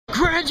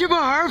Grant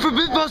Imahara from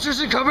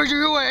Mythbusters and coming to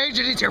your age,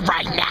 and he's here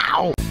right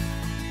now!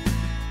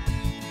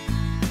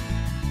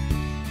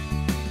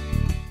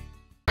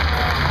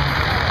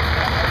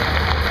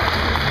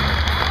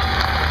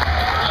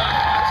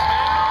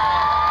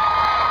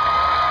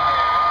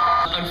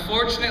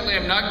 Unfortunately,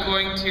 I'm not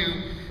going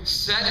to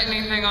set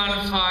anything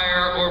on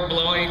fire or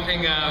blow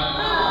anything up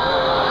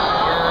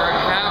or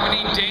have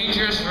any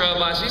dangerous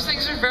robots. These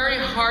things are very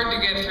hard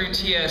to get through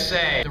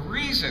TSA. The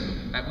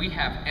reason that we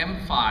have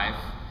M5,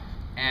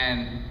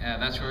 and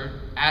that's where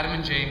Adam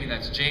and Jamie,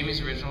 that's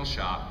Jamie's original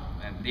shop,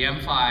 and the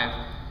M5,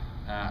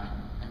 I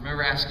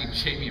remember asking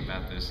Jamie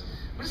about this.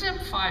 What does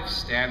M5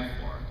 stand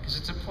for? Because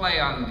it's a play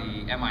on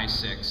the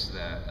MI6,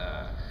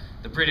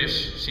 the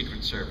British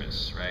Secret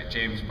Service, right?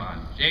 James Bond.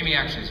 Jamie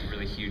actually is a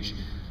really huge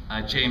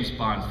James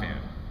Bond fan,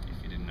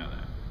 if you didn't know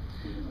that.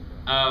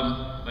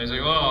 But he's like,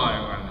 oh, I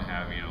want to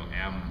have, you know,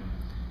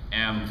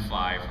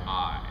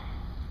 M5I.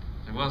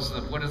 So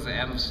what does the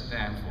M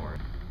stand for?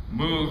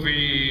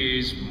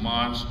 Movies,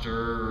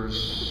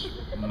 monsters,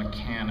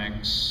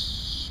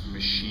 mechanics,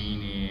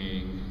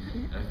 machining.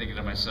 I'm thinking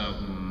to myself,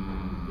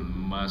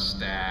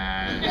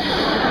 mustache.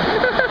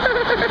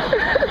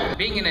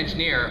 Being an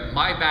engineer,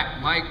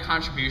 my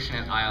contribution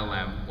at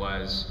ILM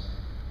was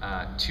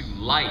to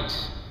light.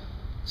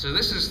 So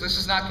this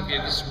is not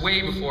computer. This is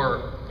way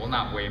before, well,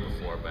 not way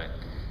before, but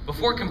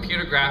before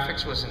computer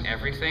graphics was in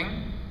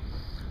everything.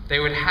 They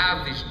would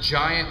have these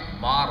giant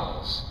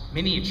models,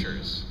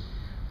 miniatures,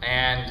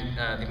 and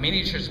the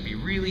miniatures would be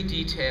really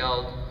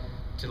detailed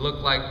to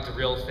look like the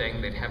real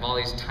thing. They'd have all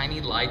these tiny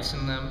lights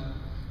in them,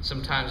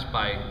 sometimes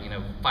by, you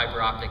know,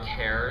 fiber optic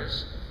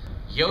hairs.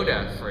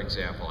 Yoda, for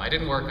example. I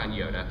didn't work on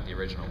Yoda, the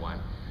original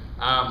one.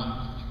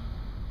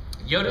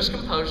 Yoda's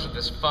composed of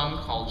this foam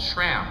called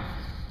SRAM,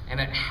 and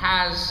it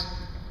has,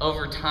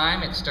 over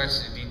time, it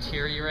starts to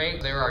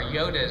deteriorate. There are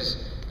Yodas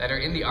that are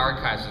in the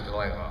archives that are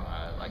like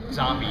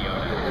zombie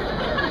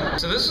Yoda.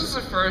 So this is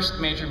the first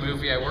major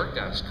movie I worked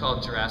on. It's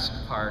called Jurassic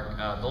Park,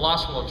 The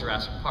Lost World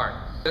Jurassic Park.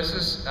 This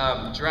is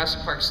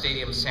Jurassic Park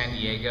Stadium, San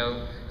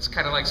Diego. It's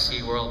kind of like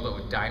SeaWorld, but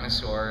with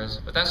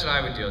dinosaurs. But that's what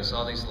I would do, is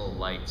all these little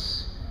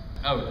lights.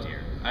 Oh dear,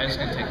 I was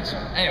gonna take this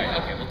one. Anyway,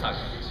 okay, we'll talk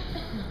about this.